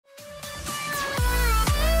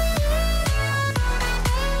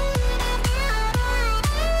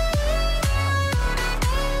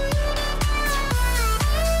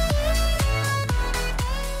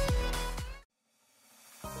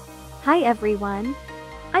Hi everyone!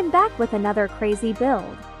 I'm back with another crazy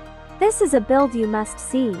build. This is a build you must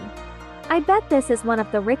see. I bet this is one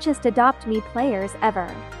of the richest Adopt Me players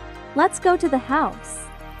ever. Let's go to the house.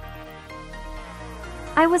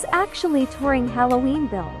 I was actually touring Halloween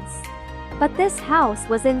builds, but this house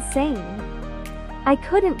was insane. I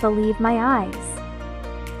couldn't believe my eyes.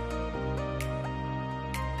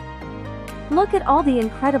 Look at all the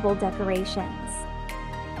incredible decorations.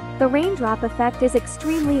 The raindrop effect is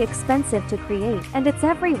extremely expensive to create, and it's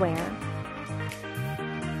everywhere.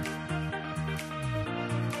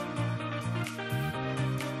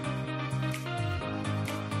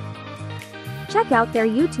 Check out their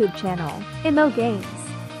YouTube channel, Immo Games.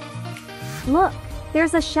 Look,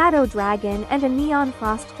 there's a shadow dragon and a neon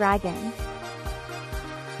frost dragon.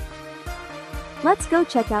 Let's go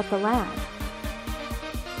check out the lab.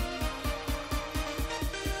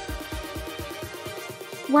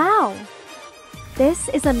 Wow! This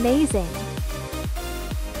is amazing!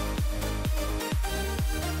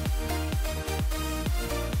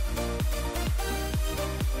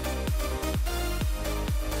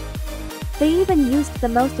 They even used the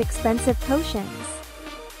most expensive potions.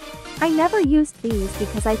 I never used these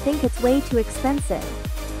because I think it's way too expensive.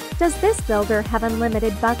 Does this builder have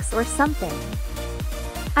unlimited bucks or something?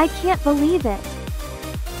 I can't believe it!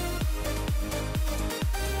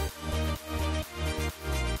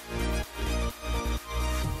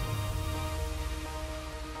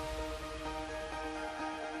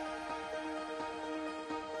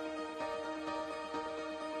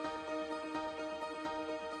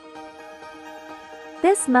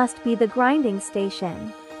 This must be the grinding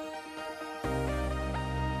station.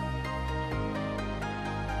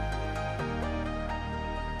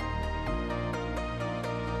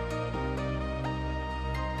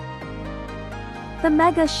 The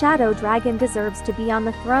Mega Shadow Dragon deserves to be on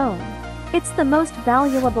the throne. It's the most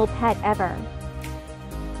valuable pet ever.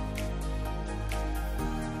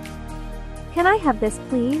 Can I have this,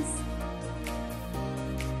 please?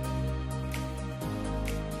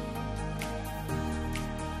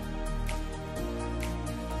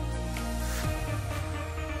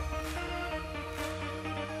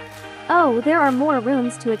 Oh, there are more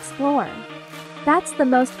rooms to explore. That's the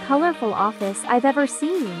most colorful office I've ever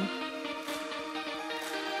seen.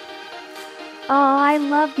 Oh, I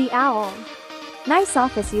love the owl. Nice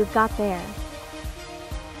office you've got there.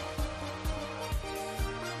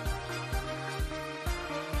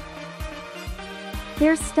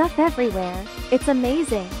 There's stuff everywhere. It's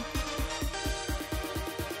amazing.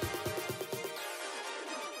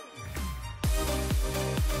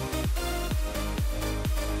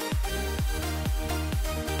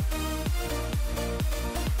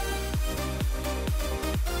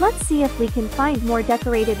 Let's see if we can find more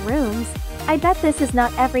decorated rooms. I bet this is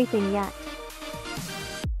not everything yet.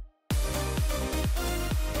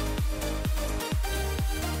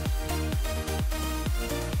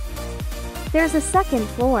 There's a second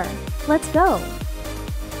floor. Let's go.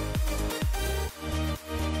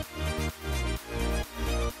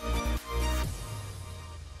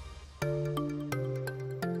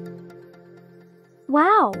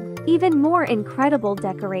 Wow! Even more incredible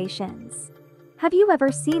decorations. Have you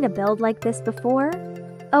ever seen a build like this before?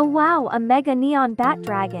 Oh wow, a mega neon bat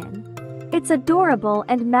dragon. It's adorable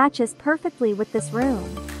and matches perfectly with this room.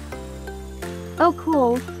 Oh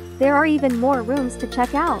cool, there are even more rooms to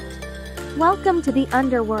check out. Welcome to the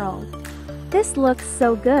underworld. This looks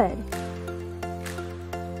so good.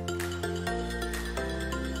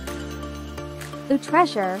 Ooh,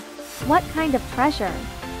 treasure. What kind of treasure?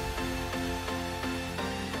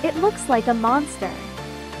 It looks like a monster.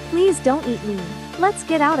 Please don't eat me. Let's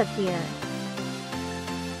get out of here.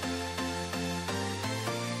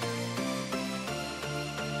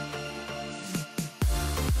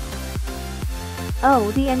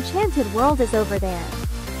 Oh, the enchanted world is over there.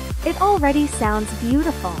 It already sounds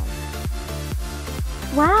beautiful.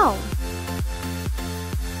 Wow!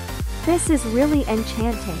 This is really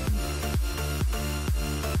enchanting.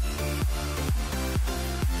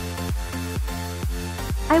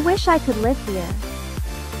 I wish I could live here.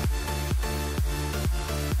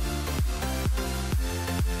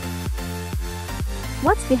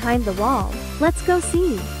 What's behind the wall? Let's go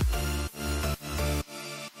see.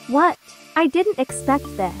 What? I didn't expect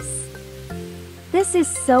this. This is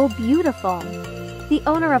so beautiful. The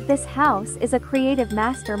owner of this house is a creative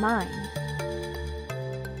mastermind.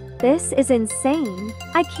 This is insane.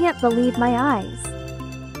 I can't believe my eyes.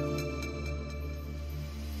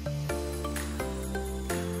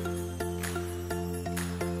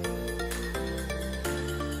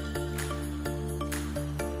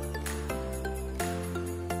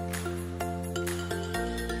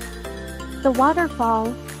 The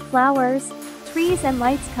waterfall, flowers, trees and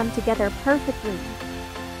lights come together perfectly.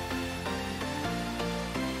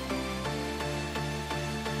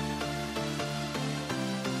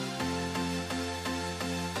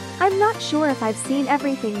 I'm not sure if I've seen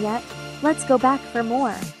everything yet. Let's go back for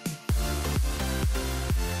more.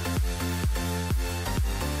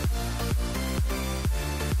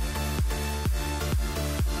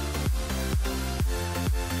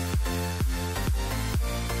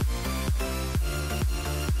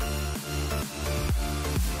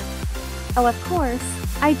 Oh, of course,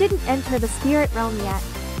 I didn't enter the spirit realm yet.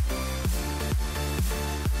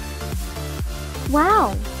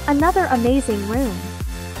 Wow, another amazing room.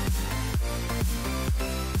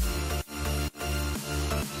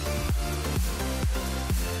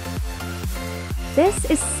 This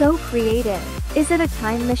is so creative. Is it a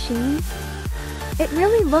time machine? It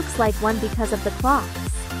really looks like one because of the clocks.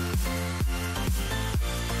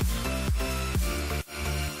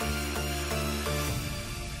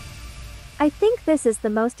 I think this is the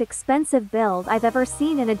most expensive build I've ever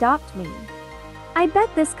seen in Adopt Me. I bet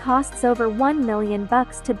this costs over $1 million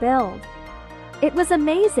to build. It was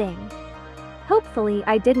amazing. Hopefully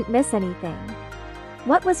I didn't miss anything.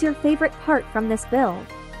 What was your favorite part from this build?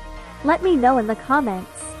 Let me know in the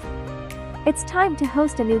comments. It's time to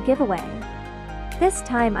host a new giveaway. This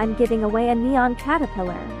time I'm giving away a neon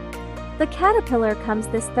caterpillar. The caterpillar comes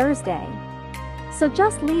this Thursday. So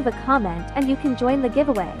just leave a comment and you can join the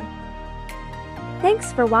giveaway.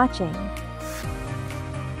 Thanks for watching.